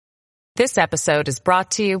This episode is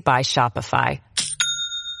brought to you by Shopify.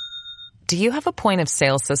 Do you have a point of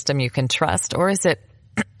sale system you can trust, or is it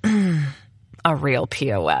a real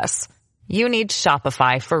POS? You need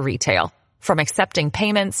Shopify for retail. From accepting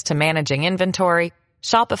payments to managing inventory,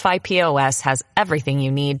 Shopify POS has everything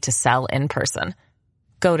you need to sell in person.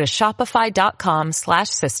 Go to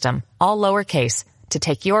shopify.com/system, all lowercase, to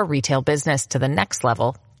take your retail business to the next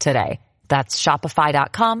level today. That's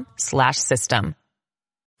shopify.com/system.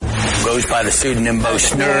 Goes by the pseudonym Bo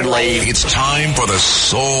Snerdley. It's time for the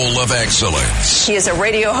Soul of Excellence. He is a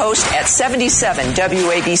radio host at 77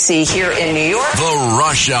 WABC here in New York. The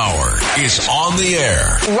Rush Hour is on the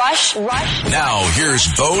air. Rush. Now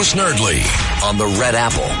here's Bo Snerdley On the Red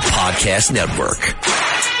Apple Podcast Network.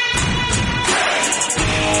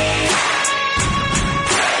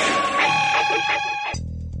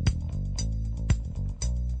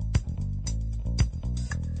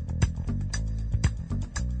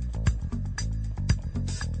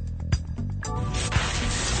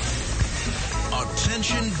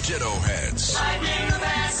 Attention Ditto Heads.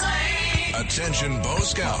 Attention Bo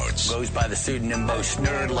Scouts. Goes by the pseudonym Bo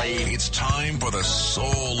Snerdley. It's time for the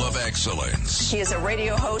Soul of Excellence. He is a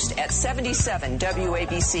radio host at 77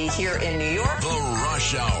 WABC here in New York. The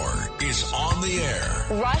Rush Hour is on the air.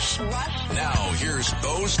 Rush. Now here's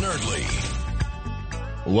Bo Snerdley.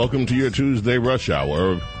 Welcome to your Tuesday Rush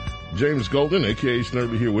Hour. James Golden, a.k.a.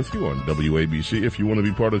 Snerdley, here with you on WABC. If you want to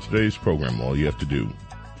be part of today's program, all you have to do,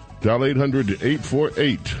 dial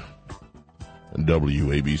 800-848.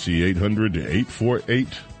 WABC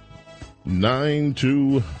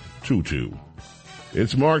 800-848-9222.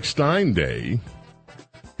 It's Mark Stein Day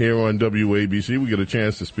here on WABC. We get a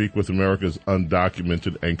chance to speak with America's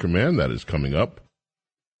undocumented anchorman. That is coming up.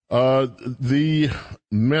 The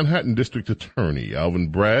Manhattan District Attorney, Alvin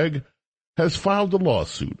Bragg, has filed a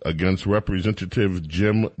lawsuit against Representative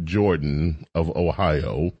Jim Jordan of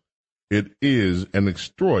Ohio. It is an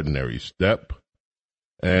extraordinary step,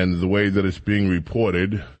 and the way that it's being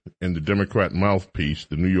reported in the Democrat mouthpiece,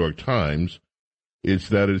 the New York Times, is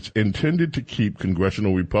that it's intended to keep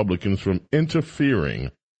congressional Republicans from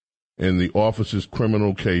interfering in the office's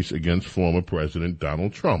criminal case against former President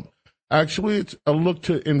Donald Trump. Actually, it's a look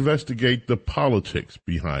to investigate the politics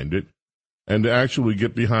behind it and to actually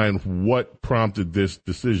get behind what prompted this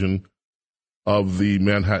decision of the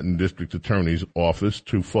Manhattan District Attorney's Office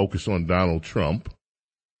to focus on Donald Trump.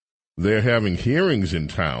 They're having hearings in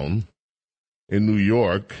town in New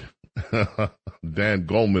York. Dan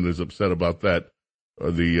Goldman is upset about that,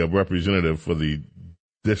 the representative for the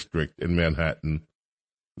district in Manhattan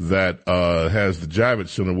that has the Javits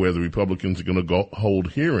Center where the Republicans are going to go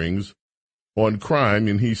hold hearings on crime,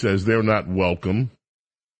 and he says they're not welcome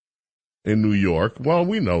in New York. Well,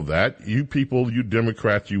 we know that. You people, you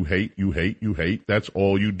Democrats, you hate. That's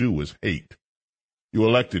all you do is hate. You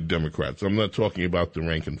elected Democrats. I'm not talking about the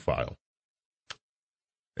rank and file.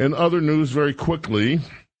 In other news, very quickly,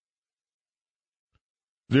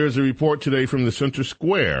 there's a report today from the Center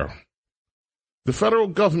Square. The federal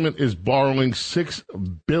government is borrowing $6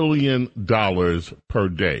 billion per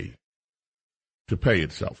day to pay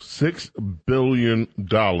itself. $6 billion.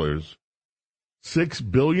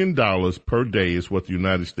 $6 billion per day is what the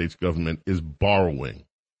United States government is borrowing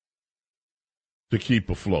to keep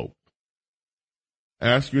afloat.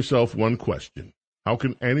 Ask yourself one question. How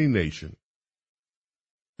can any nation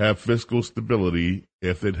have fiscal stability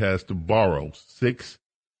if it has to borrow $6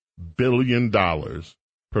 billion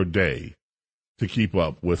per day to keep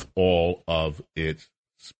up with all of its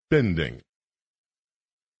spending?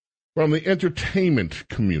 From the entertainment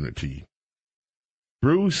community,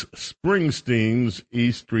 Bruce Springsteen's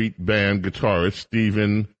E Street Band guitarist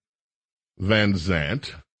Steven Van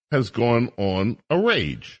Zandt has gone on a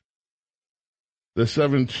rage. The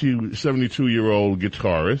 72-year-old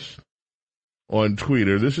guitarist on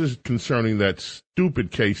Twitter, this is concerning that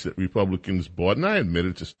stupid case that Republicans bought, and I admit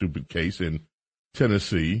it's a stupid case in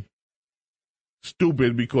Tennessee.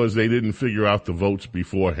 Stupid because they didn't figure out the votes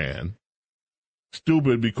beforehand.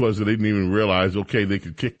 Stupid because they didn't even realize, okay, they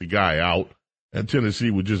could kick the guy out and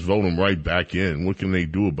Tennessee would just vote him right back in. What can they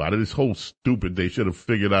do about it? It's whole stupid. They should have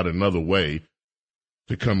figured out another way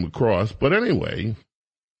to come across. But anyway,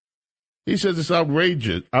 he says it's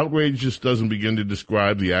outrageous. Outrageous doesn't begin to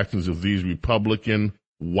describe the actions of these Republican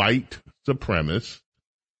white supremacists,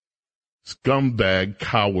 scumbag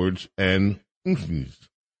cowards, and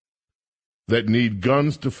that need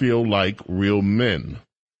guns to feel like real men.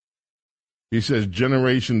 He says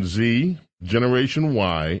Generation Z, Generation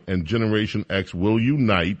Y, and Generation X will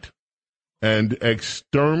unite and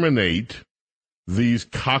exterminate these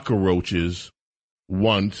cockroaches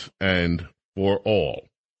once and for all.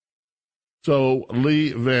 So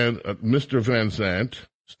Mr. Van Zandt,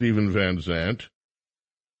 Stephen Van Zandt,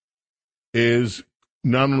 is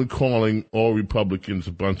not only calling all Republicans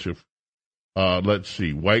a bunch of, white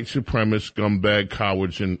supremacist, scumbag,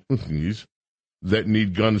 cowards, and that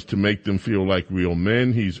need guns to make them feel like real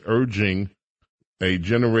men. He's urging a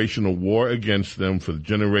generational war against them for the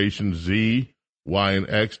Generation Z, Y, and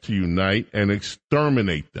X to unite and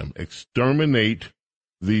exterminate them. Exterminate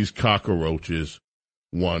these cockroaches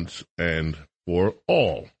once and for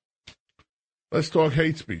all. Let's talk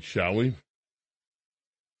hate speech, shall we?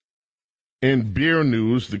 In beer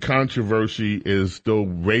news, the controversy is still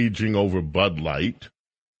raging over Bud Light.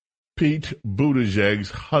 Pete Buttigieg's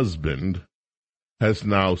husband has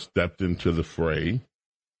now stepped into the fray.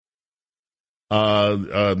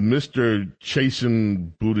 Mr.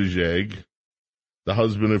 Chasten Buttigieg, the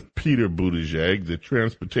husband of Peter Buttigieg, the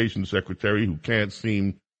transportation secretary who can't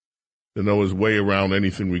seem to know his way around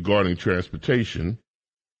anything regarding transportation,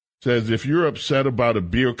 says if you're upset about a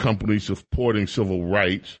beer company supporting civil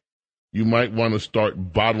rights, you might want to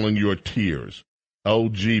start bottling your tears.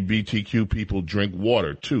 LGBTQ people drink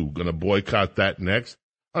water, too. Going to boycott that next?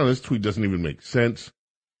 I don't know, this tweet doesn't even make sense,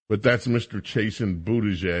 but that's Mr. Chasten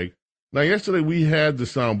Buttigieg. Now, yesterday we had the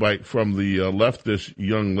soundbite from the leftist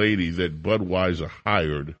young lady that Budweiser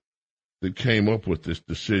hired that came up with this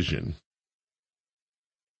decision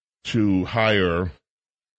to hire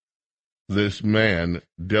this man,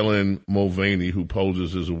 Dylan Mulvaney, who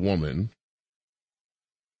poses as a woman.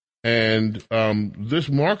 And this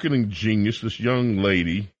marketing genius, this young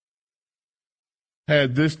lady,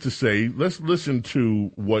 had this to say. Let's listen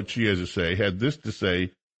to what she has to say. Had this to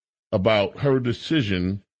say about her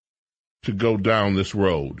decision to go down this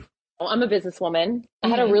road. I'm a businesswoman. I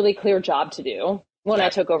had a really clear job to do when I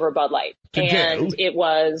took over Bud Light. And it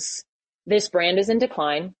was, this brand is in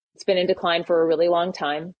decline. It's been in decline for a really long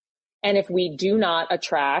time. And if we do not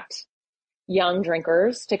attract young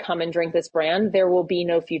drinkers to come and drink this brand, there will be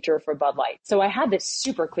no future for Bud Light. So I had this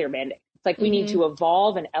super clear mandate. It's like, we need to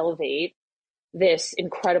evolve and elevate this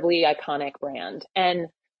incredibly iconic brand. And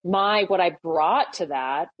what I brought to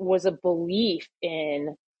that was a belief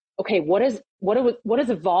in, okay, what does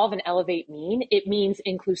evolve and elevate mean? It means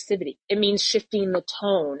inclusivity. It means shifting the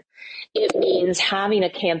tone. It means having a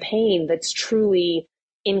campaign that's truly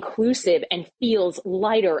inclusive and feels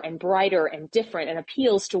lighter and brighter and different and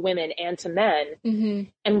appeals to women and to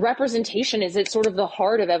men. And representation is at sort of the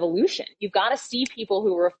heart of evolution. You've got to see people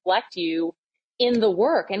who reflect you in the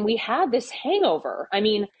work. And we had this hangover. I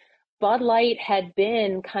mean, Bud Light had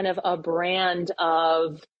been kind of a brand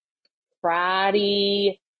of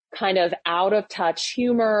bratty, kind of out of touch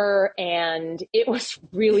humor. And it was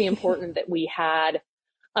really important that we had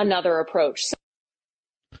another approach.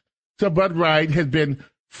 So Bud Light had been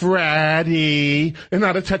fratty and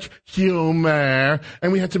out of touch humor,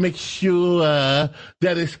 and we had to make sure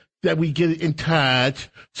that we get in touch.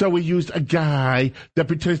 So we used a guy that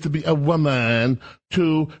pretends to be a woman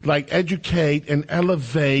to educate and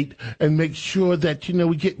elevate and make sure that,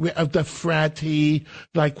 we get rid of the fratty,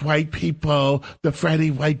 white people, the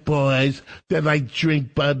fratty white boys that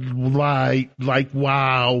drink Bud Light.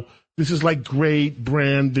 Wow, this is great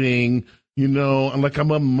branding, and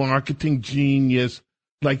I'm a marketing genius.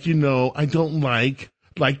 I don't like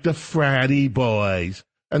the fratty boys,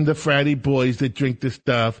 and the fratty boys that drink this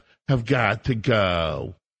stuff have got to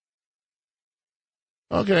go.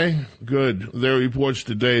 Okay, good. There are reports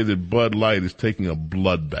today that Bud Light is taking a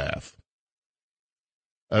bloodbath.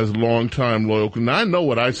 As longtime loyal, now I know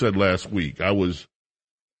what I said last week. I was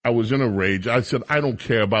in a rage. I said I don't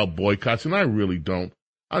care about boycotts, and I really don't.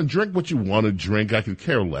 I drink what you want to drink. I could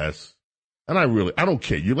care less. And I don't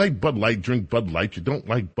care. You like Bud Light, drink Bud Light. You don't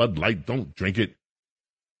like Bud Light, don't drink it.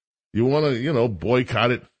 You want to,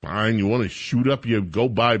 boycott it, fine. You want to shoot up, you go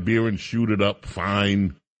buy beer and shoot it up,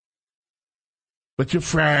 fine. But you're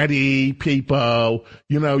fratty people,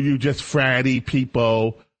 you just fratty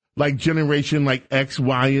people. Generation X,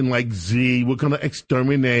 Y, and Z. We're going to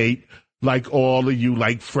exterminate all of you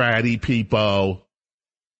fratty people.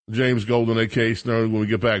 James Golden, a.k.a. Snurd. When we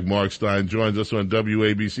get back, Mark Stein joins us on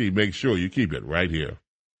WABC. Make sure you keep it right here.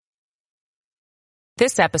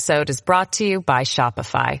 This episode is brought to you by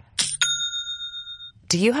Shopify.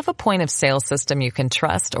 Do you have a point of sale system you can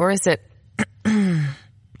trust, or is it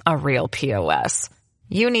a real POS?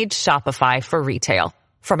 You need Shopify for retail.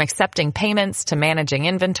 From accepting payments to managing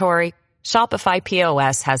inventory, Shopify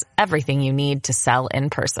POS has everything you need to sell in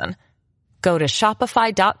person. Go to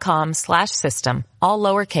shopify.com/system, all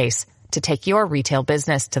lowercase, to take your retail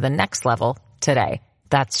business to the next level today.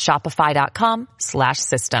 That's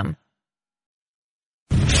shopify.com/system.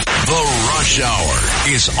 The Rush Hour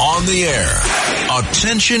is on the air.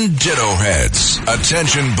 Attention Ditto Heads.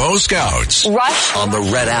 Attention Bo Scouts. Rush on the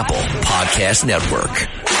Red Apple Podcast Network.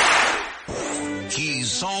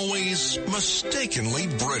 He's always mistakenly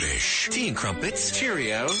British. Tea and crumpets.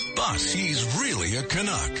 Cheerio. But he's really a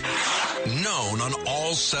Canuck. Known on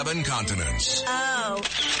all 7 continents. Oh,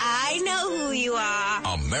 I know who you are.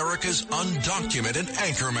 America's undocumented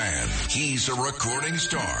anchorman. He's a recording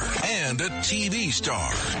star and a TV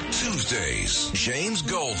star. Tuesdays, James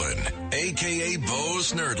Golden, a.k.a. Bo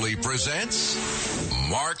Snerdley, presents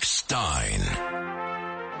Mark Stein.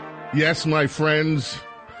 Yes, my friends,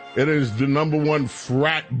 it is the #1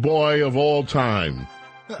 frat boy of all time.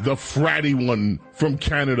 The fratty one from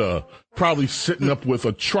Canada, probably sitting up with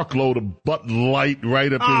a truckload of Bud Light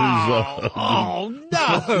right up in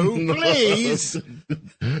his...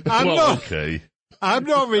 no, please. I'm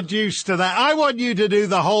not reduced to that. I want you to do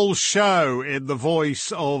the whole show in the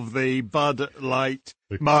voice of the Bud Light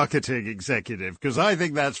marketing executive, because I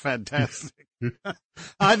think that's fantastic.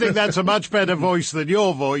 I think that's a much better voice than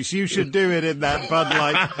your voice. You should do it in that Bud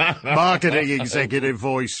Light marketing executive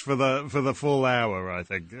voice for the full hour, I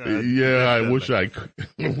think. I wish I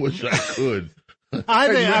could.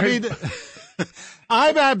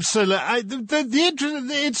 I'm absolutely.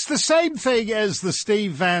 It's the same thing as the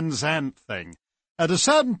Steve Van Zandt thing. At a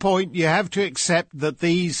certain point, you have to accept that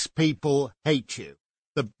these people hate you.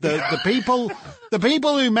 The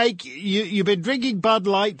people who make you, you've been drinking Bud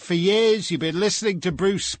Light for years, you've been listening to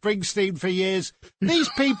Bruce Springsteen for years. These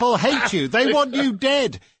people hate you. They want you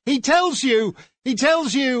dead. He tells you,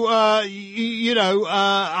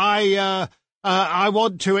 I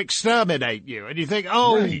want to exterminate you. And you think,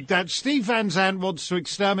 right, that Steve Van Zandt wants to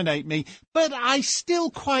exterminate me, but I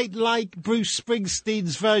still quite like Bruce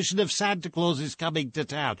Springsteen's version of Santa Claus is Coming to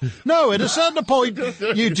Town. No, at a certain point,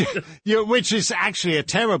 you which is actually a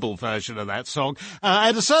terrible version of that song,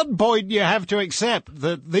 at a certain point you have to accept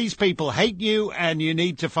that these people hate you and you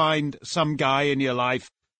need to find some guy in your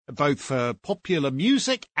life, both for popular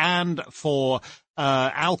music and for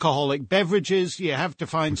alcoholic beverages. You have to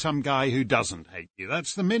find some guy who doesn't hate you.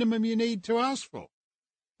 That's the minimum you need to ask for.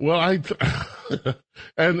 Well,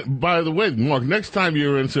 and by the way, Mark, next time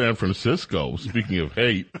you're in San Francisco, speaking of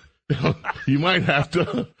hate, you might have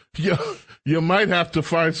to, you might have to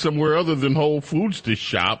find somewhere other than Whole Foods to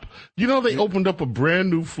shop. You know, they opened up a brand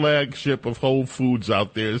new flagship of Whole Foods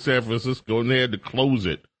out there in San Francisco, and they had to close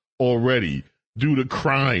it already due to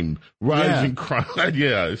crime, rising crime.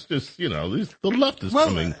 Yeah, it's just, the left is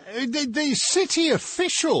coming. The city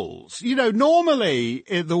officials, normally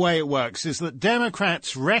the way it works is that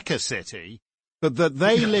Democrats wreck a city, but that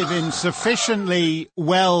they live in sufficiently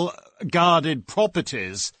well-guarded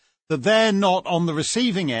properties that they're not on the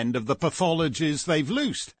receiving end of the pathologies they've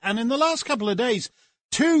loosed. And in the last couple of days,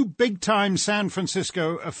 2 big-time San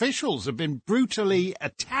Francisco officials have been brutally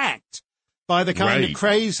attacked by the kind of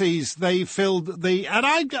crazies they filled and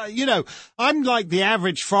I'm like the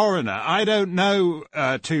average foreigner. I don't know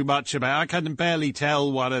too much I can barely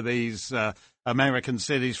tell one of these American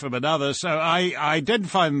cities from another, so I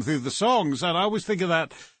identify them through the songs, and I always think of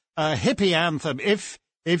that hippie anthem, if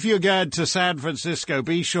you're going to San Francisco,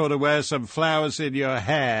 be sure to wear some flowers in your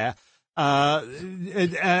hair.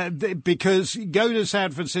 Because go to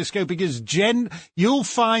San Francisco because you'll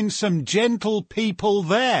find some gentle people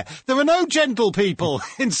there. There are no gentle people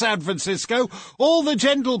in San Francisco. All the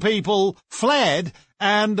gentle people fled,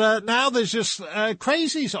 and now there's just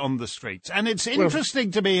crazies on the streets. And it's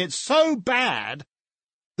interesting to me. It's so bad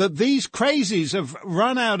that these crazies have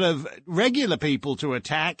run out of regular people to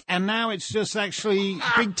attack, and now it's just actually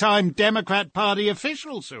big-time Democrat Party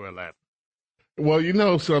officials who are left. Well, you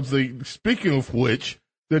know something. Speaking of which,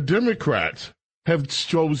 the Democrats have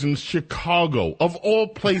chosen Chicago, of all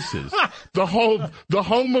places, the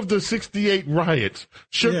home of the '68 riots,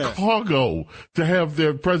 Chicago, to have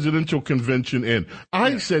their presidential convention in.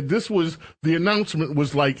 I said the announcement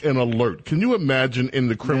was like an alert. Can you imagine in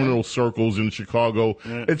the criminal circles in Chicago?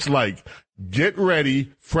 It's like, get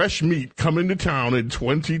ready, fresh meat coming to town in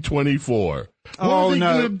 2024. What are they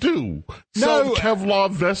going to do? Sell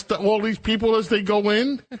Kevlar vest to all these people as they go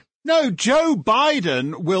in? No, Joe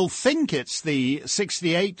Biden will think it's the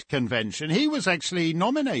 '68 convention. He was actually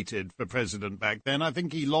nominated for president back then. I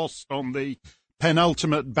think he lost on the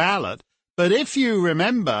penultimate ballot. But if you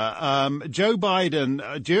remember, Joe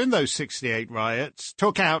Biden, during those '68 riots,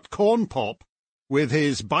 took out Corn Pop with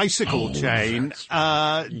his bicycle chain,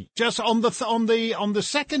 just on the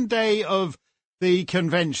second day of the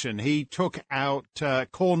convention. He took out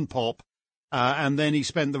Corn Pop, and then he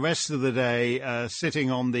spent the rest of the day sitting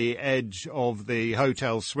on the edge of the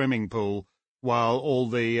hotel swimming pool while all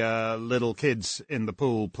the little kids in the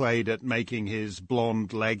pool played at making his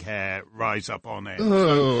blonde leg hair rise up on end.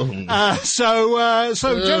 So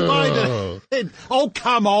Joe Biden... Oh,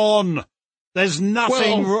 come on! There's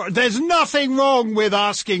nothing wrong with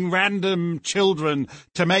asking random children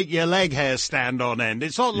to make your leg hair stand on end.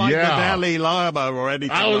 It's not like the Dalai Lama or anything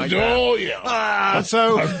like that. Oh, yeah.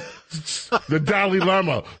 The Dalai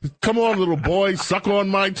Lama. Come on, little boy, suck on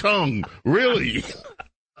my tongue. Really?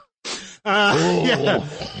 Yeah,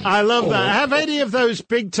 I love that. Have any of those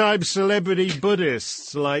big-time celebrity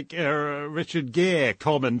Buddhists like Richard Gere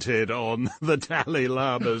commented on the Dalai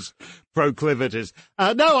Lama's proclivities?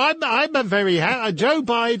 No, I'm a very Joe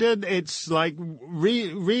Biden. It's like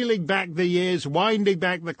reeling back the years, winding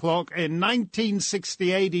back the clock. In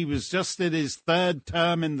 1968, he was just in his third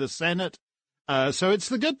term in the Senate. So it's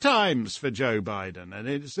the good times for Joe Biden, and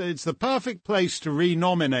it's the perfect place to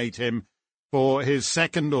renominate him for his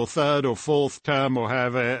second or third or fourth term, or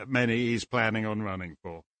however many he's planning on running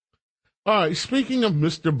for. All right, speaking of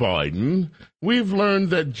Mr. Biden, we've learned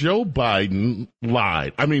that Joe Biden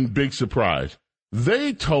lied. I mean, big surprise.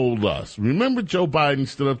 They told us. Remember Joe Biden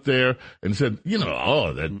stood up there and said,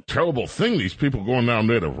 that terrible thing, these people going down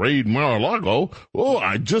there to raid Mar-a-Lago. Oh,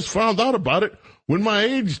 I just found out about it when my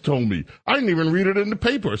aides told me. I didn't even read it in the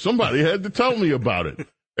paper. Somebody had to tell me about it.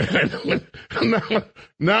 And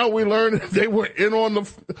now we learn they were in on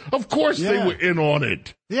of course they were in on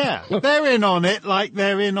it. Yeah, they're in on it like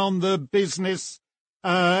they're in on the business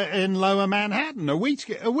in Lower Manhattan a week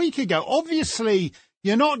ago. Obviously,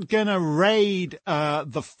 you're not going to raid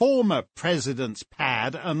the former president's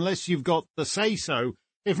pad unless you've got the say-so,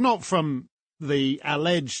 if not from the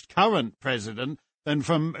alleged current president, then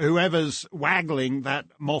from whoever's waggling that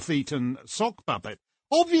moth-eaten sock puppet.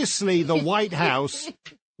 Obviously, the White House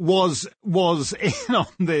was in on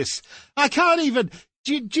this. I can't even...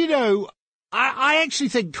 Do you know, I actually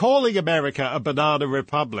think calling America a banana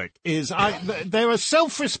republic is... there are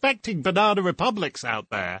self-respecting banana republics out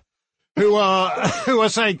there who are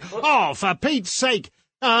saying, oh, for Pete's sake,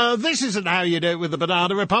 this isn't how you do it with the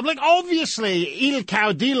Banana Republic. Obviously, Il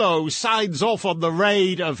Caudillo signs off on the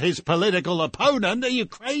raid of his political opponent. Are you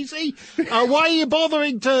crazy? Why are you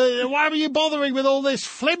bothering with all this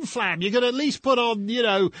flim-flam? You could at least put on,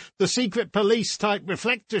 the secret police type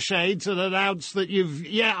reflector shades and announce that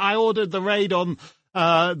I ordered the raid on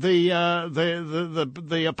the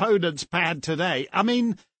opponent's pad today. I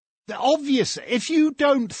mean, obvious. If you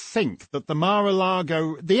don't think that the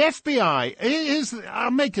Mar-a-Lago, the FBI,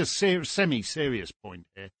 I'll make a semi-serious point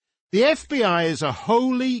here. The FBI is a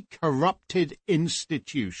wholly corrupted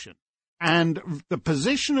institution, and the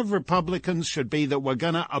position of Republicans should be that we're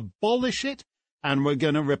going to abolish it and we're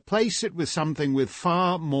going to replace it with something with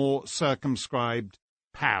far more circumscribed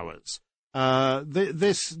powers. But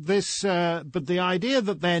the idea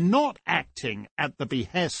that they're not acting at the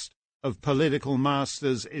behest of political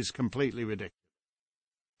masters is completely ridiculous.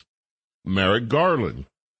 Merrick Garland,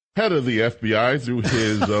 head of the FBI through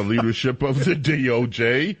his leadership of the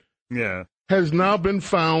DOJ, has now been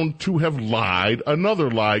found to have lied. Another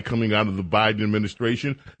lie coming out of the Biden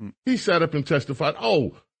administration. He sat up and testified,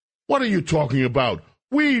 oh, what are you talking about?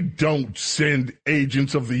 We don't send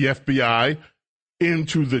agents of the FBI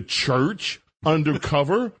into the church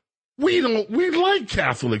undercover. We like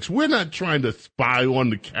Catholics. We're not trying to spy on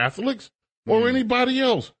the Catholics or anybody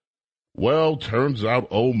else. Well, turns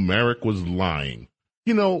out, Merrick was lying.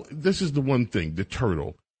 This is the one thing, the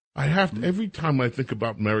turtle. I have to, every time I think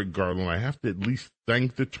about Merrick Garland, I have to at least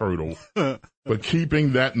thank the turtle for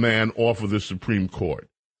keeping that man off of the Supreme Court.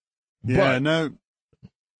 Yeah, no.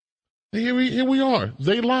 Here we are.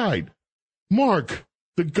 They lied. Mark,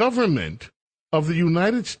 the government of the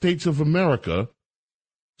United States of America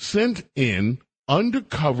sent in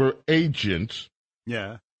undercover agents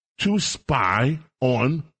to spy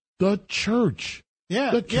on the church,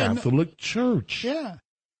 the Catholic Church. Yeah.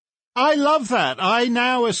 I love that. I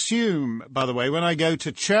now assume, by the way, when I go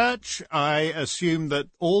to church, I assume that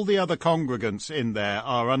all the other congregants in there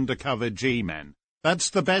are undercover G-men. That's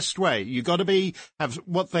the best way. You got to have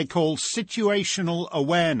what they call situational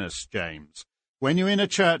awareness, James. When you're in a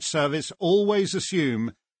church service, always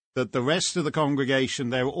assume that the rest of the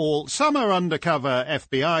congregation, some are undercover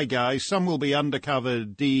FBI guys, some will be undercover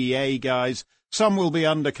DEA guys, some will be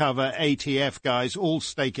undercover ATF guys, all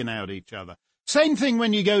staking out each other. Same thing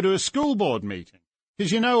when you go to a school board meeting,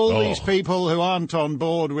 because all these people who aren't on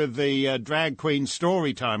board with the drag queen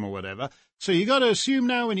story time or whatever. So you got to assume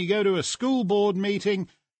now when you go to a school board meeting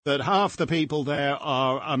that half the people there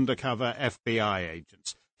are undercover FBI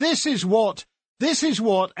agents. This is what This is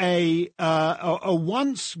what a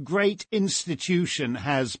once great institution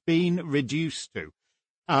has been reduced to.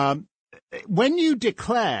 When you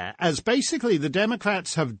declare, as basically the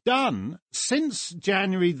Democrats have done since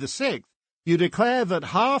January the 6th, you declare that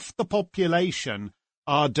half the population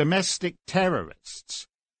are domestic terrorists.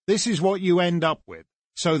 This is what you end up with.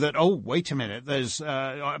 So that, oh, wait a minute, there's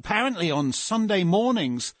apparently on Sunday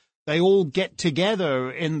mornings they all get together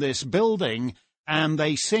in this building and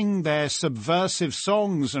they sing their subversive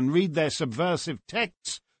songs and read their subversive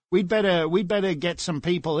texts. We'd better get some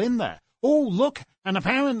people in there. Oh, look, and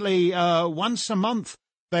apparently once a month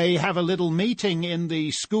they have a little meeting in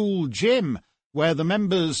the school gym where the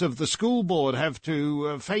members of the school board have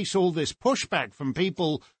to face all this pushback from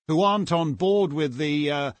people who aren't on board with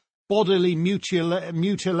the bodily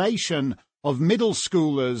mutilation of middle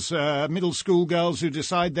schoolers, middle school girls who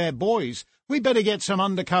decide they're boys. We better get some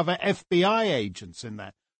undercover FBI agents in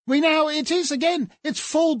there. It's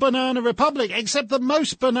full banana republic, except that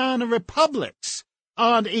most banana republics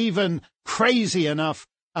aren't even crazy enough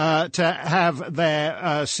to have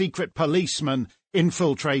their secret policemen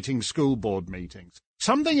infiltrating school board meetings.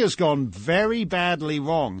 Something has gone very badly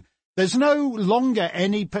wrong. There's no longer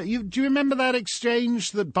any... Do you remember that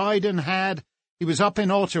exchange that Biden had? He was up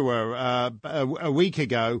in Ottawa a week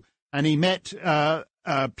ago, and he met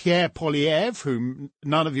Pierre Poilievre, whom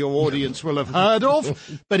none of your audience will have heard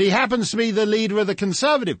of, but he happens to be the leader of the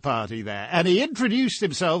Conservative Party there. And he introduced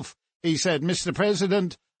himself. He said, Mr.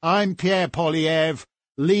 President, I'm Pierre Poilievre,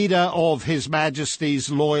 leader of His Majesty's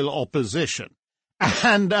loyal opposition.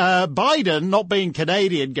 And Biden, not being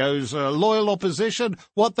Canadian, goes, loyal opposition?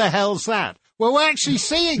 What the hell's that? Well, we're actually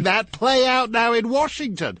seeing that play out now in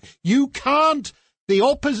Washington. You can't... The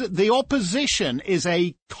opposition is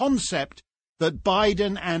a concept that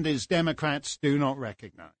Biden and his Democrats do not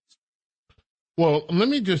recognize. Well, let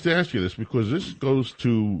me just ask you this, because this goes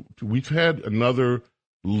to we've had another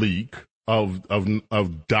leak of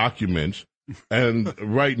documents. And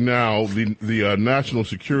right now, the national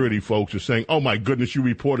security folks are saying, oh, my goodness, you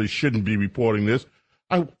reporters shouldn't be reporting this.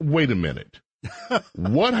 Wait a minute.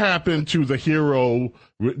 What happened to the hero,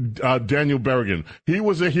 Daniel Berrigan? He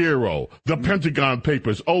was a hero. The Pentagon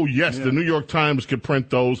Papers. Oh, yes, The New York Times could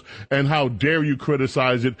print those. And how dare you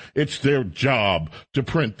criticize it? It's their job to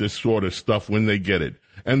print this sort of stuff when they get it.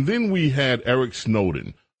 And then we had Eric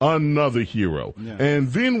Snowden. Another hero. Yeah.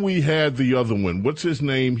 And then we had the other one. What's his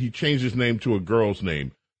name? He changed his name to a girl's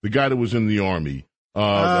name. The guy that was in the Army. You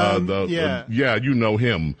know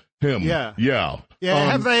him. Yeah.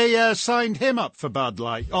 Have they signed him up for Bud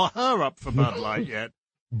Light or her up for Bud Light yet?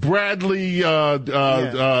 Bradley,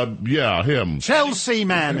 him. Chelsea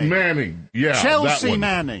Manning.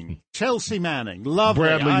 Chelsea Manning. Lovely.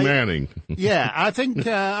 Bradley Manning. Yeah, I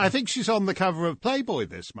think she's on the cover of Playboy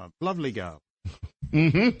this month. Lovely girl.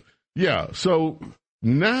 Mm-hmm. Yeah, so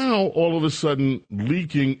now all of a sudden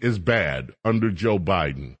leaking is bad under Joe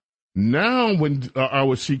Biden. Now when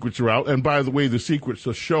our secrets are out, and by the way, the secrets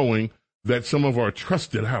are showing that some of our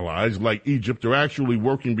trusted allies like Egypt are actually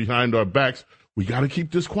working behind our backs. We got to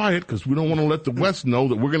keep this quiet because we don't want to let the West know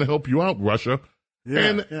that we're going to help you out, Russia.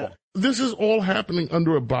 This is all happening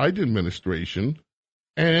under a Biden administration,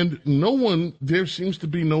 and there seems to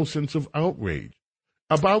be no sense of outrage.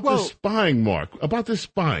 About this spying, Mark. About this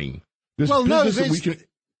spying. It's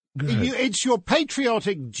your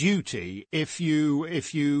patriotic duty if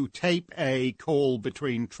you tape a call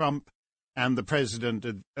between Trump and the president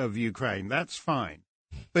of Ukraine. That's fine.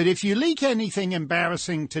 But if you leak anything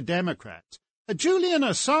embarrassing to Democrats, Julian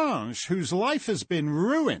Assange, whose life has been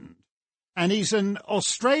ruined, and he's an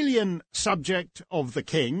Australian subject of the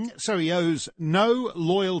King, so he owes no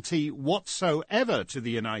loyalty whatsoever to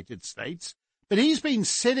the United States. But he's been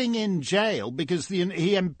sitting in jail because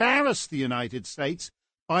he embarrassed the United States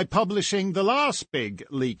by publishing the last big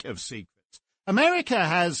leak of secrets. America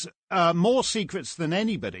has more secrets than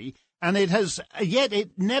anybody, and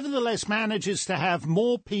it nevertheless manages to have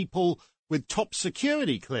more people with top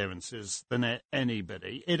security clearances than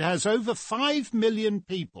anybody. It has over 5 million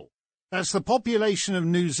people. That's the population of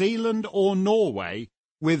New Zealand or Norway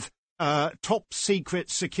with top secret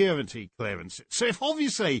security clearances. So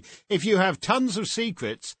if you have tons of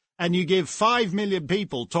secrets and you give 5 million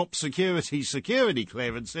people top security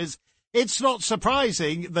clearances, it's not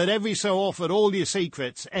surprising that every so often all your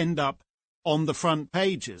secrets end up on the front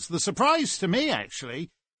pages. The surprise to me, actually,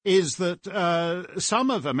 is that some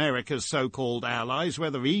of America's so-called allies,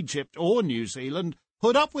 whether Egypt or New Zealand,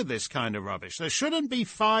 put up with this kind of rubbish. There shouldn't be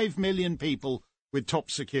 5 million people with top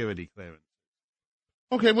security clearance.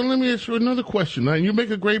 Okay, well, let me ask you another question. Now, you make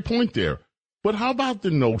a great point there. But how about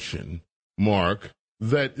the notion, Mark,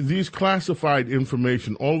 that these classified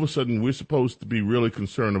information, all of a sudden we're supposed to be really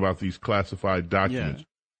concerned about these classified documents. Yeah.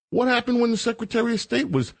 What happened when the Secretary of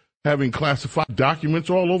State was having classified documents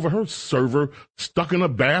all over her server, stuck in a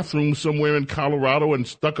bathroom somewhere in Colorado and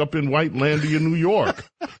stuck up in Whitelandia, New York?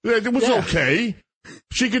 It was okay.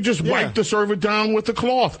 She could just wipe the server down with a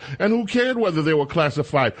cloth, and who cared whether they were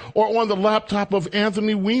classified or on the laptop of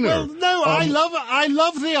Anthony Weiner? Well, no, I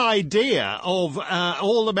love the idea of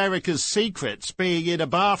All America's Secrets being in a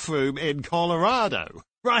bathroom in Colorado.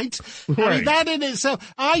 Right? I mean, that in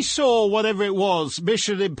itself, I saw whatever it was,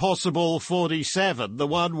 Mission Impossible 47, the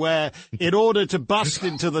one where in order to bust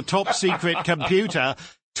into the top secret computer,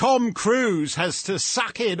 Tom Cruise has to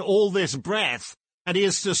suck in all this breath and he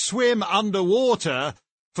has to swim underwater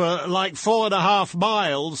for like 4.5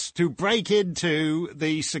 miles to break into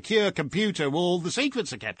the secure computer where all the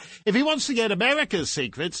secrets are kept. If he wants to get America's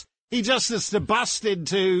secrets, he just has to bust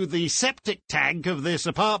into the septic tank of this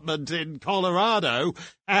apartment in Colorado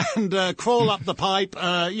and crawl up the pipe,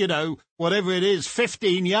 whatever it is,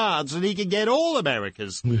 15 yards, and he can get all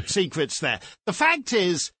America's secrets there. The fact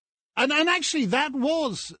is, and actually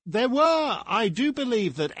I do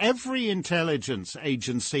believe that every intelligence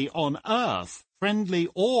agency on Earth, friendly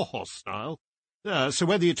or hostile, so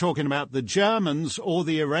whether you're talking about the Germans or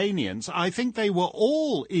the Iranians, I think they were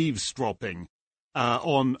all eavesdropping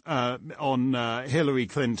on Hillary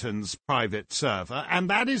Clinton's private server, and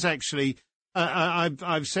that is actually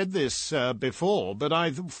I've said this before, but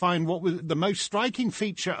I find what was the most striking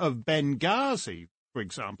feature of Benghazi, for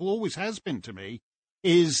example, always has been to me,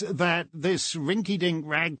 is that this rinky-dink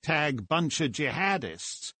ragtag bunch of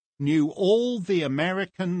jihadists knew all the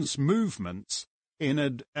Americans' movements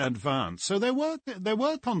in advance. So there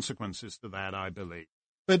were consequences to that, I believe.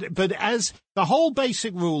 But as the whole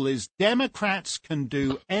basic rule is, Democrats can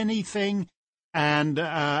do anything, and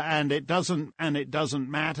it doesn't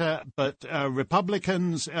matter. But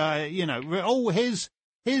Republicans,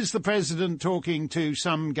 here's the president talking to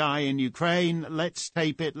some guy in Ukraine. Let's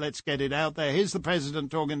tape it. Let's get it out there. Here's the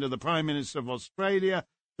president talking to the Prime Minister of Australia.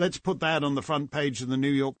 Let's put that on the front page of the New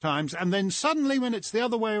York Times. And then suddenly, when it's the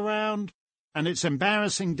other way around, and it's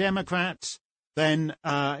embarrassing Democrats, then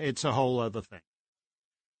it's a whole other thing.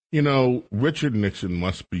 You know, Richard Nixon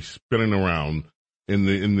must be spinning around in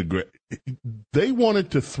the. They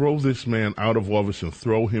wanted to throw this man out of office and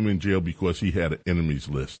throw him in jail because he had an enemies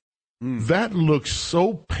list. That looks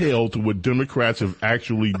so pale to what Democrats have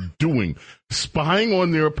actually doing. Spying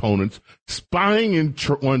on their opponents, spying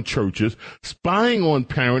on churches, spying on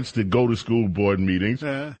parents that go to school board meetings,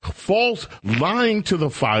 lying to the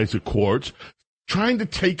FISA courts, trying to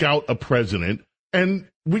take out a president, and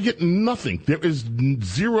we get nothing. There is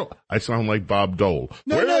zero. I sound like Bob Dole.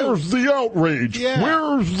 Where's the outrage? Yeah.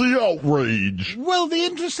 Where's the outrage? Well, the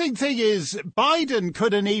interesting thing is Biden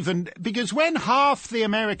couldn't even, because when half the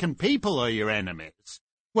American people are your enemies,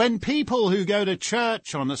 when people who go to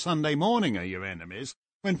church on a Sunday morning are your enemies,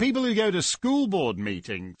 when people who go to school board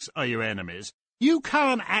meetings are your enemies, you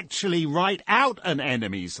can't actually write out an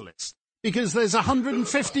enemies list, because there's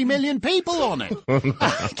 150 million people on it.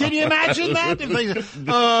 Can you imagine that? If they say,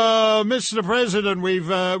 Mr. President,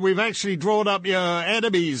 we've actually drawn up your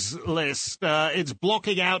enemies list. It's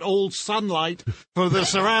blocking out all sunlight for the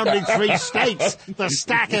surrounding 3 states. The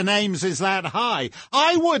stack of names is that high.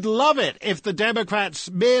 I would love it if the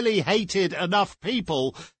Democrats merely hated enough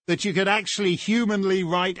people that you could actually humanly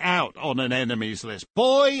write out on an enemies list.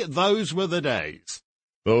 Boy, those were the days.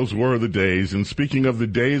 Those were the days. And speaking of the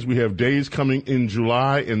days, we have days coming in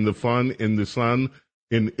July in the fun, in the sun,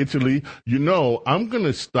 in Italy. You know, I'm going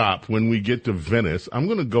to stop when we get to Venice. I'm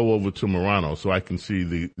going to go over to Murano so I can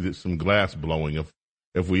see some glass blowing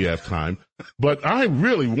if we have time. But I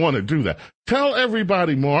really want to do that. Tell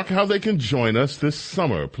everybody, Mark, how they can join us this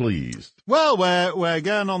summer, please. Well, we're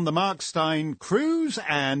going on the Mark Stein cruise,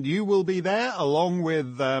 and you will be there along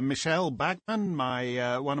with Michelle Bachmann,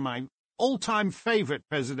 one of my all-time favorite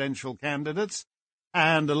presidential candidates,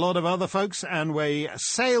 and a lot of other folks. And we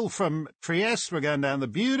sail from Trieste. We're going down the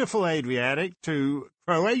beautiful Adriatic to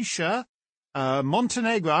Croatia,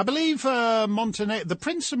 Montenegro. I believe the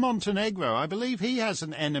Prince of Montenegro, I believe he has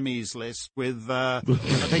an enemies list with, I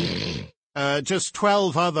think, just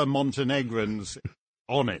 12 other Montenegrins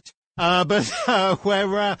on it. But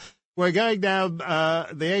we're going down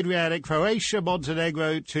the Adriatic, Croatia,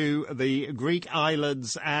 Montenegro to the Greek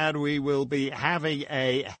islands, and we will be having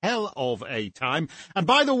a hell of a time. And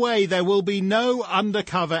by the way, there will be no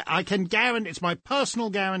undercover. I can guarantee, it's my personal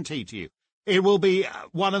guarantee to you, it will be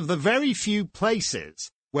one of the very few places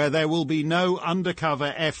where there will be no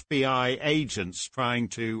undercover FBI agents trying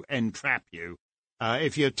to entrap you.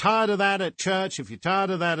 If you're tired of that at church, if you're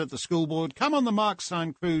tired of that at the school board, come on the Mark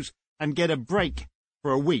Stein cruise and get a break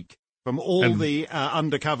for a week from all the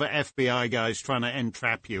undercover FBI guys trying to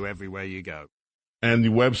entrap you everywhere you go. And the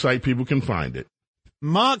website, people can find it.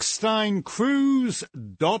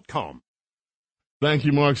 MarkSteinCruise.com. Thank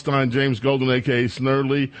you, Mark Stein. James Golden, a.k.a.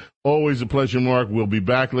 Snerdley. Always a pleasure, Mark. We'll be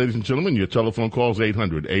back, ladies and gentlemen. Your telephone calls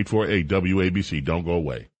 800-848-WABC. Don't go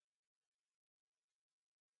away.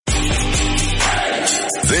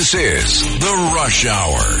 This is The Rush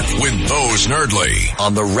Hour with Bo Snerdley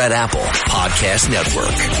on the Red Apple Podcast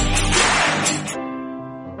Network.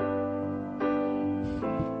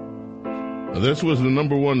 This was the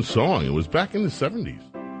number one song. It was back in the 70s.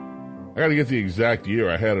 I got to get the exact year.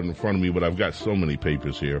 I had it in front of me, but I've got so many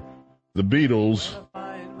papers here. The Beatles.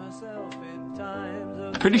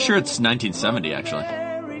 Pretty sure it's 1970, actually.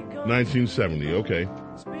 1970, okay.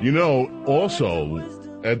 You know, also,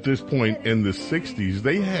 at this point in the 60s,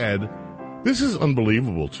 they had, this is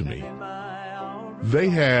unbelievable to me, they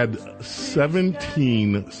had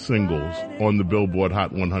 17 singles on the Billboard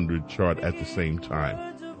Hot 100 chart at the same time.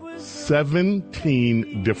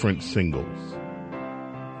 17 different singles.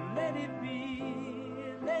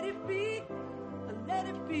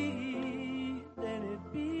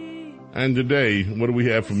 And today, what do we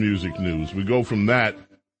have for music news? We go from that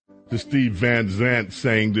to Steve Van Zandt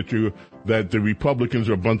saying that the Republicans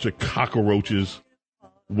are a bunch of cockroaches,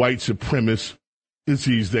 white supremacists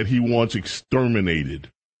that he wants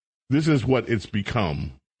exterminated. This is what it's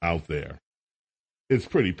become out there. It's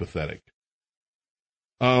pretty pathetic.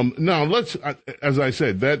 Now, let's, as I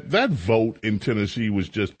said, that vote in Tennessee was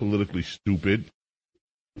just politically stupid.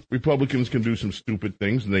 Republicans can do some stupid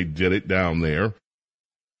things, and they did it down there.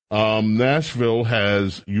 Nashville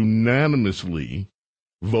has unanimously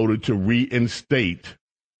voted to reinstate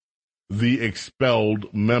the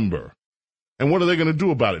expelled member. And what are they going to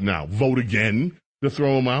do about it now? Vote again to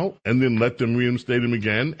throw him out and then let them reinstate him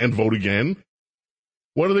again and vote again?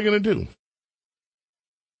 What are they going to do?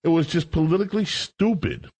 It was just politically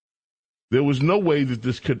stupid. There was no way that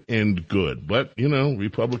this could end good. But, you know,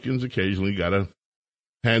 Republicans occasionally got to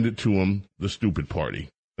hand it to them, the stupid party,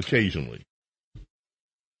 occasionally.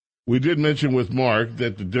 We did mention with Mark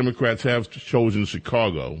that the Democrats have chosen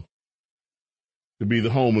Chicago to be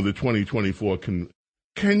the home of the 2024.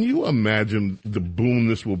 Can you imagine the boom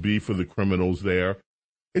this will be for the criminals there?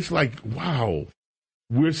 It's like, wow,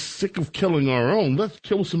 we're sick of killing our own. Let's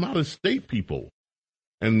kill some out-of-state people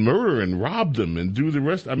and murder and rob them and do the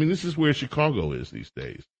rest. I mean, this is where Chicago is these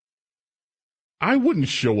days. I wouldn't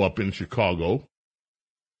show up in Chicago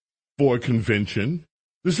for a convention.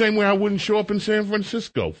 The same way I wouldn't show up in San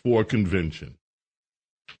Francisco for a convention.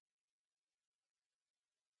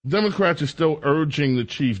 Democrats are still urging the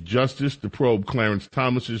Chief Justice to probe Clarence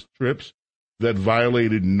Thomas's trips that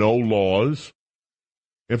violated no laws.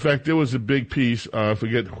 In fact, there was a big piece, I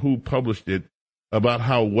forget who published it,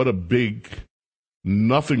 about what a big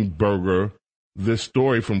nothing burger this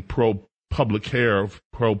story from ProPublica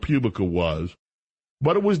was.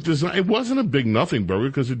 But it was designed, it wasn't a big nothing burger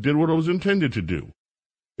because it did what it was intended to do.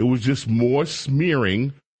 It was just more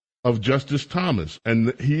smearing of Justice Thomas.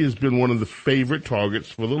 And he has been one of the favorite targets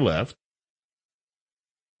for the left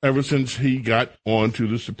ever since he got onto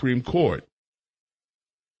the Supreme Court.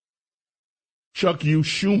 Chuck U.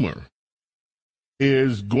 Schumer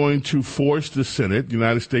is going to force the Senate, the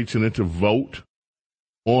United States Senate, to vote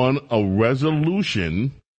on a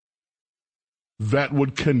resolution that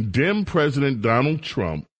would condemn President Donald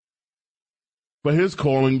Trump for his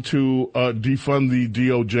calling to defund the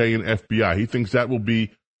DOJ and FBI. He thinks that will be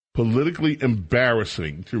politically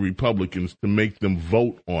embarrassing to Republicans to make them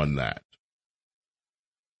vote on that.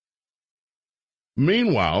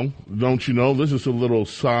 Meanwhile, don't you know, this is a little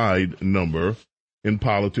side number in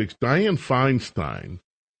politics. Dianne Feinstein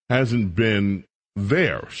hasn't been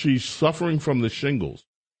there. She's suffering from the shingles.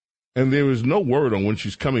 And there is no word on when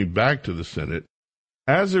she's coming back to the Senate.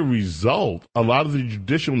 As a result, a lot of the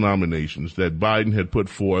judicial nominations that Biden had put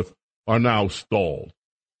forth are now stalled.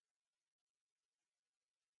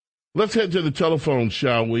 Let's head to the telephone,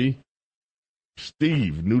 shall we?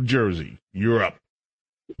 Steve, New Jersey, you're up.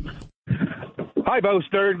 Hi, Bo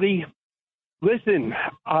Snerdley. Listen,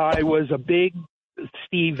 I was a big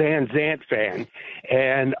Steve Van Zandt fan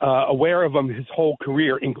and aware of him his whole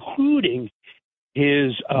career, including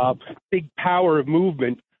his big power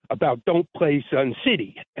movement about Don't Play Sun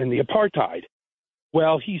City and the apartheid.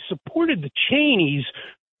 Well, he supported the Cheneys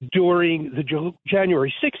during the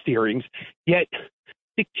January 6th hearings, yet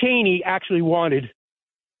Dick Cheney actually wanted,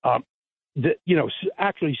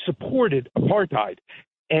 actually supported apartheid.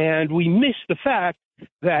 And we missed the fact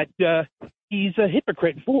that he's a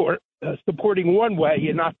hypocrite for supporting one way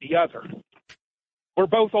and not the other. We're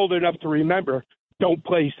both old enough to remember Don't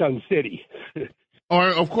Play Sun City.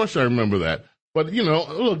 Of course I remember that. But,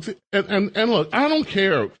 look, and look, I don't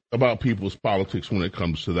care about people's politics when it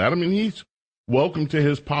comes to that. I mean, he's welcome to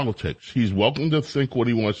his politics. He's welcome to think what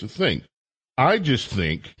he wants to think. I just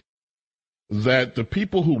think that the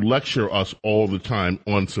people who lecture us all the time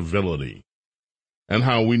on civility and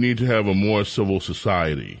how we need to have a more civil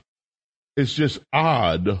society, it's just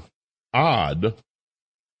odd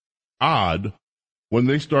when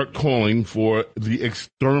they start calling for the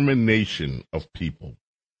extermination of people.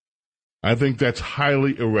 I think that's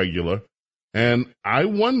highly irregular, and I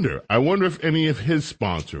wonder if any of his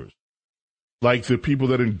sponsors, like the people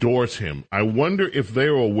that endorse him, I wonder if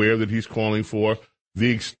they're aware that he's calling for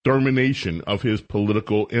the extermination of his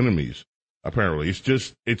political enemies. Apparently, it's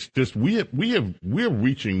just we're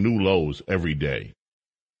reaching new lows every day.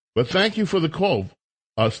 But thank you for the call,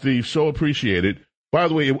 Steve. So appreciate it. By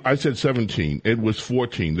the way, I said 17. It was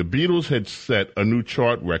 14. The Beatles had set a new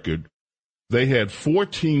chart record. They had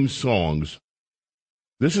 14 songs.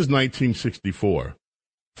 This is 1964.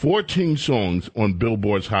 14 songs on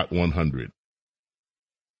Billboard's Hot 100.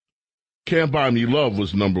 Can't Buy Me Love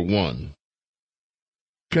was number one.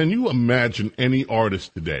 Can you imagine any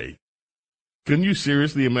artist today? Can you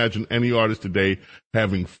seriously imagine any artist today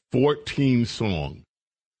having 14 songs?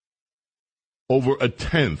 Over a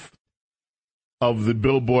tenth of the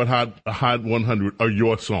Billboard Hot 100 are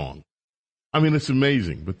your song. I mean, it's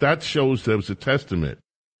amazing. But that shows that it's a testament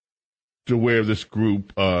to where this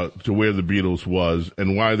group, to where the Beatles was,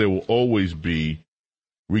 and why they will always be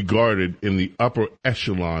regarded in the upper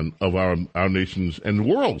echelon of our nation's and the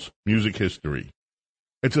world's music history.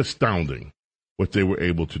 It's astounding what they were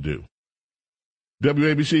able to do.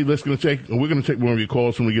 WABC, we're going to take one of your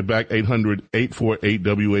calls when we get back,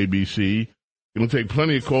 800-848-WABC. We're going to take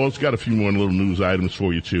plenty of calls. Got a few more little news items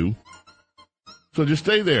for you, too. So just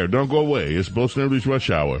stay there. Don't go away. It's Bo Snerdley's Rush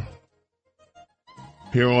Hour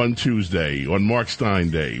here on Tuesday, on Mark Stein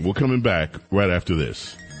Day. We're coming back right after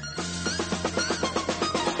this.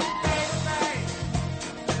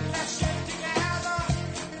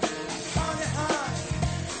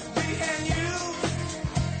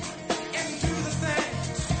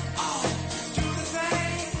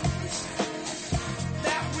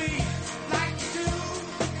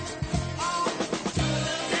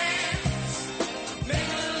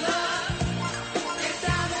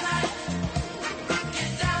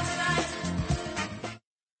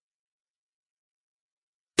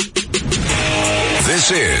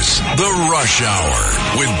 This is The Rush Hour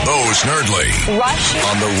with Bo Snerdley. Rush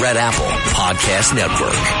on the Red Apple Podcast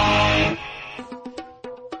Network.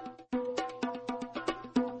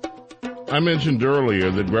 I mentioned earlier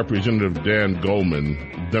that Representative Dan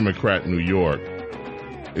Goldman, Democrat New York,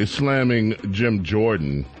 is slamming Jim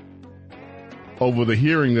Jordan over the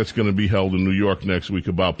hearing that's going to be held in New York next week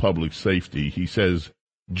about public safety. He says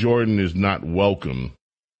Jordan is not welcome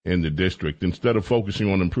in the district. Instead of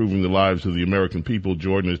focusing on improving the lives of the American people,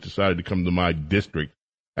 Jordan has decided to come to my district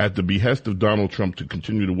at the behest of Donald Trump to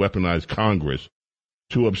continue to weaponize Congress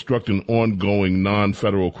to obstruct an ongoing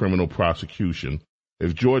non-federal criminal prosecution.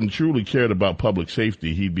 If Jordan truly cared about public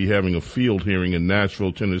safety, he'd be having a field hearing in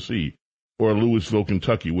Nashville, Tennessee, or Louisville,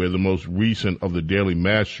 Kentucky, where the most recent of the daily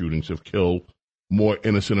mass shootings have killed more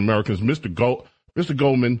innocent Americans. Mr.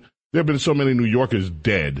 Goldman, there have been so many New Yorkers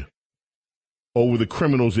dead over the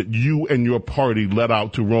criminals that you and your party let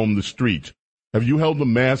out to roam the streets. Have you held a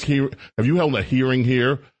hearing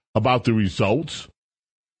here about the results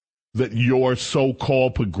that your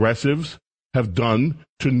so-called progressives have done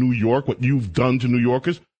to New York, what you've done to New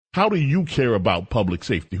Yorkers? How do you care about public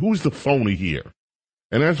safety? Who's the phony here?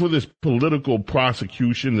 And as for this political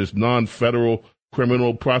prosecution, this non-federal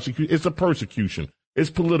criminal prosecution, it's a persecution. It's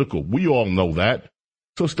political. We all know that.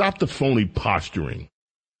 So stop the phony posturing.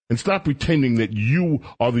 And stop pretending that you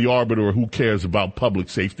are the arbiter of who cares about public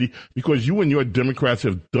safety, because you and your Democrats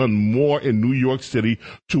have done more in New York City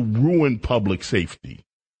to ruin public safety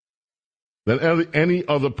than any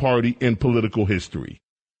other party in political history.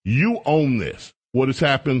 You own this. What has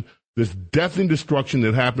happened, this death and destruction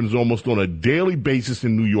that happens almost on a daily basis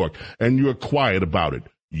in New York, and you're quiet about it.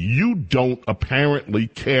 You don't apparently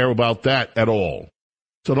care about that at all.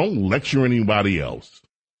 So don't lecture anybody else.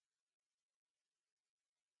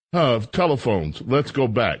 Telephones. Let's go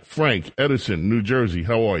back. Frank, Edison, New Jersey.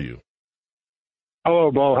 How are you?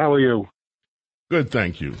 Hello, Bo. How are you? Good,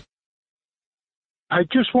 thank you. I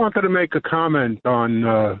just wanted to make a comment on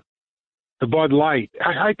the Bud Light.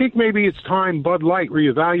 I think maybe it's time Bud Light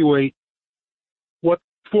reevaluate what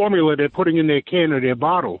formula they're putting in their can or their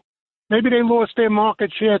bottle. maybe they lost their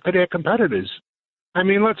market share to their competitors. I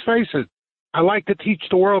mean, let's face it. I Like to Teach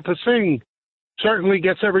the World to Sing certainly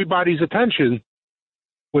gets everybody's attention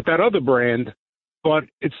with that other brand, but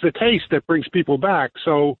it's the taste that brings people back.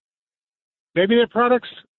 So maybe their product's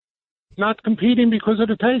not competing because of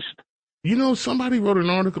the taste. You know, somebody wrote an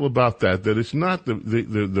article about that it's not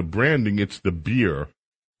the branding, it's the beer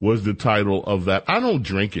was the title of that. I don't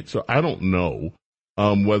drink it, so I don't know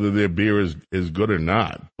whether their beer is good or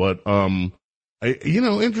not. But,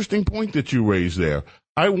 interesting point that you raised there.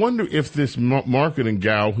 I wonder if this marketing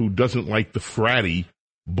gal who doesn't like the fratty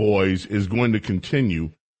boys is going to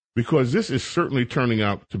continue, because this is certainly turning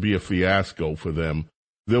out to be a fiasco for them.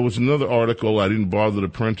 There was another article, I didn't bother to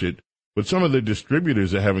print it, but some of the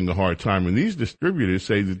distributors are having a hard time, and these distributors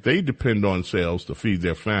say that they depend on sales to feed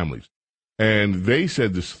their families. And they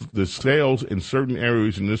said the sales in certain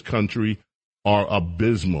areas in this country are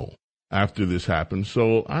abysmal after this happens.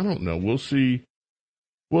 So I don't know. We'll see.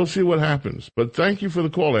 We'll see what happens. But thank you for the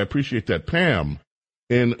call. I appreciate that. Pam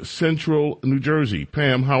in Central New Jersey.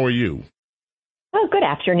 Pam, how are you? Oh, good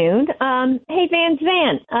afternoon. Hey, Van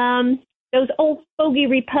Zandt, those old fogey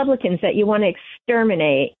Republicans that you want to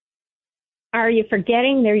exterminate, are you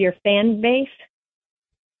forgetting they're your fan base?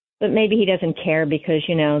 But maybe he doesn't care because,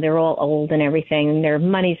 they're all old and everything, and their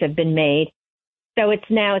monies have been made. So it's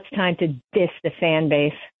time to diss the fan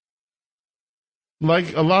base.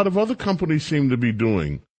 Like a lot of other companies seem to be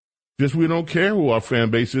doing. Just we don't care who our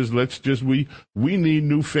fan base is. We need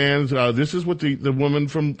new fans. This is what the woman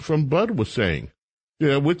from Bud was saying.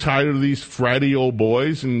 We're tired of these fratty old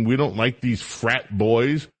boys, and we don't like these frat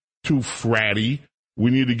boys, too fratty.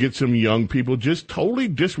 We need to get some young people. Just totally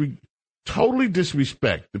disrespect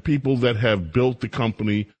the people that have built the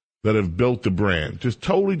company, that have built the brand. Just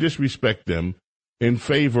totally disrespect them in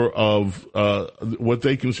favor of what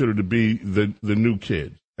they consider to be the new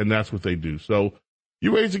kids, and that's what they do. So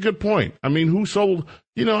you raise a good point. I mean, who sold?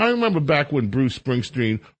 I remember back when Bruce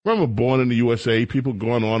Springsteen, Born in the USA, people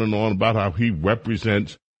going on and on about how he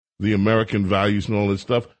represents the American values and all this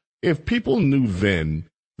stuff. If people knew then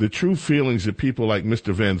the true feelings that people like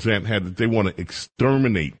Mr. Van Zandt had, that they want to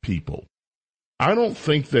exterminate people, I don't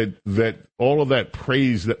think that all of that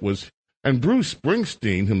praise that was. And Bruce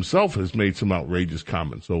Springsteen himself has made some outrageous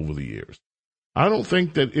comments over the years. I don't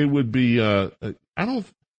think that it would be, I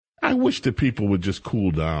wish that people would just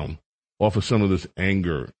cool down off of some of this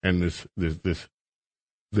anger and this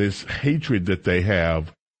hatred that they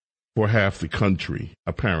have for half the country,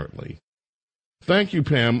 apparently. Thank you,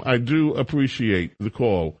 Pam. I do appreciate the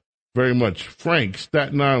call very much. Frank,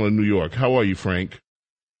 Staten Island, New York. How are you, Frank?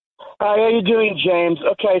 Hi, how you doing, James?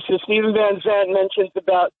 Okay, so Stephen Van Zandt mentions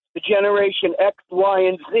about the generation X, Y,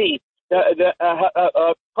 and Z,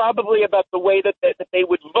 probably about the way that they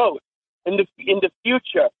would vote in the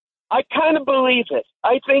future. I kind of believe it.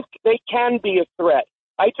 I think they can be a threat.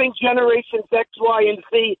 I think generations X, Y, and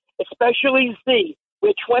Z, especially Z,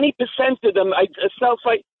 where 20% of them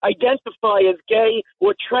self-identify as gay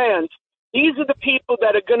or trans, these are the people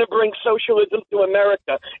that are going to bring socialism to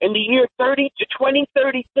America in the year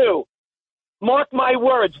 2032. Mark my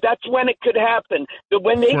words, that's when it could happen.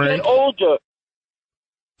 When they get older.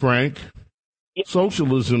 Frank,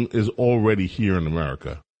 socialism is already here in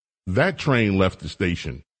America. That train left the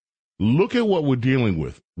station. Look at what we're dealing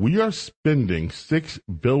with. We are spending $6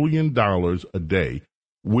 billion a day.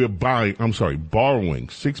 We're borrowing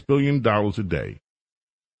 $6 billion a day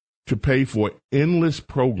to pay for endless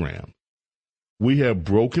programs. We have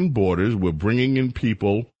broken borders. We're bringing in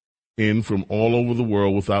people in from all over the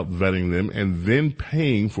world without vetting them and then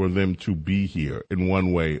paying for them to be here in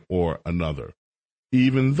one way or another,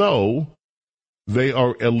 even though they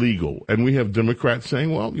are illegal. And we have Democrats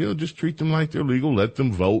saying, well, just treat them like they're legal. Let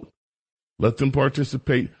them vote. Let them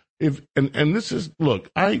participate. And this is, look,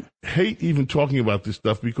 I hate even talking about this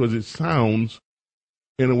stuff because it sounds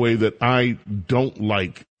in a way that I don't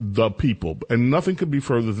like the people. And nothing could be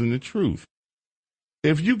further than the truth.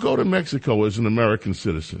 If you go to Mexico as an American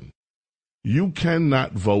citizen, you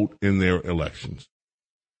cannot vote in their elections.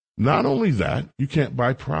 Not only that, you can't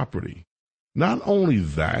buy property. Not only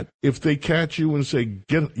that, if they catch you and say,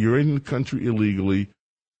 you're in the country illegally,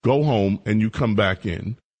 go home, and you come back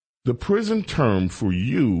in, the prison term for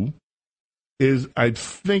you is, I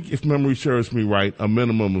think, if memory serves me right, a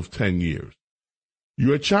minimum of 10 years.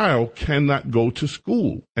 Your child cannot go to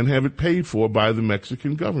school and have it paid for by the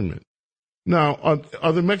Mexican government. Now,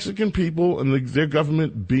 are the Mexican people and their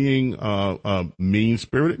government being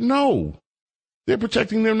mean-spirited? No. They're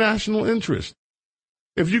protecting their national interest.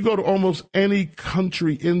 If you go to almost any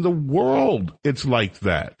country in the world, it's like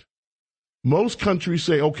that. Most countries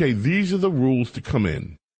say, okay, these are the rules to come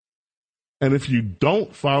in. And if you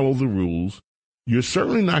don't follow the rules, you're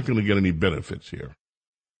certainly not going to get any benefits here.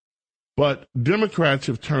 But Democrats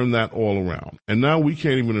have turned that all around, and now we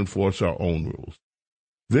can't even enforce our own rules.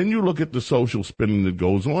 Then you look at the social spending that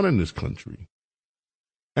goes on in this country.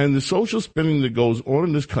 And the social spending that goes on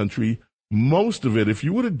in this country, most of it, if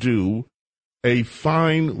you were to do a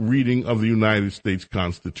fine reading of the United States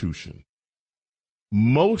Constitution,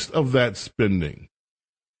 most of that spending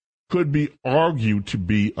could be argued to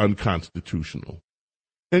be unconstitutional,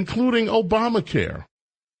 including Obamacare,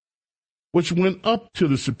 which went up to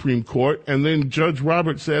the Supreme Court, and then Judge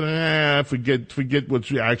Roberts said, forget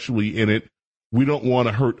what's actually in it. We don't want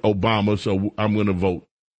to hurt Obama, so I'm going to vote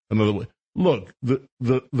another way. Look,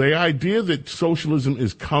 the idea that socialism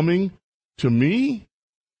is coming, to me,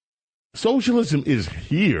 socialism is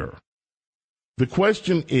here. The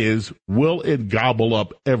question is, will it gobble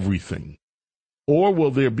up everything? Or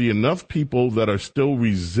will there be enough people that are still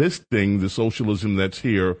resisting the socialism that's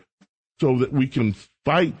here so that we can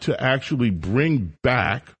fight to actually bring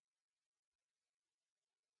back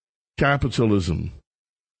capitalism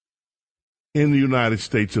in the United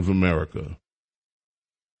States of America?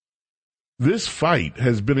 This fight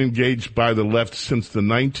has been engaged by the left since the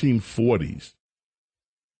 1940s,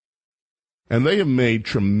 and they have made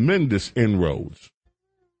tremendous inroads.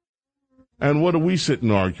 And what do we sit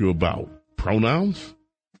and argue about? Pronouns?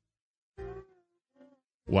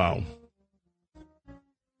 Wow.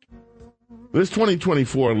 This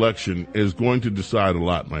 2024 election is going to decide a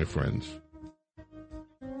lot, my friends.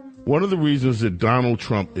 One of the reasons that Donald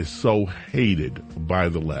Trump is so hated by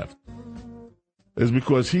the left is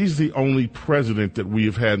because he's the only president that we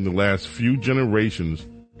have had in the last few generations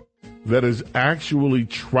that has actually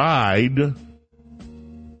tried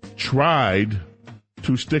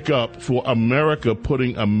to stick up for America,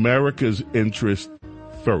 putting America's interest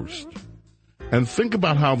first. And think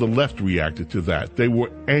about how the left reacted to that. They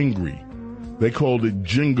were angry. They called it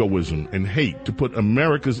jingoism and hate, to put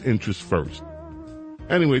America's interest first.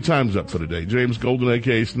 Anyway, time's up for today. James Golden,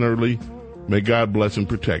 a.k.a. Snerdley. May God bless and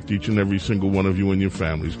protect each and every single one of you and your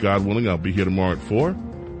families. God willing, I'll be here tomorrow at 4.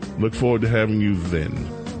 Look forward to having you then.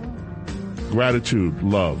 Gratitude,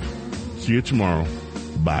 love. See you tomorrow.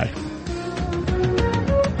 Bye.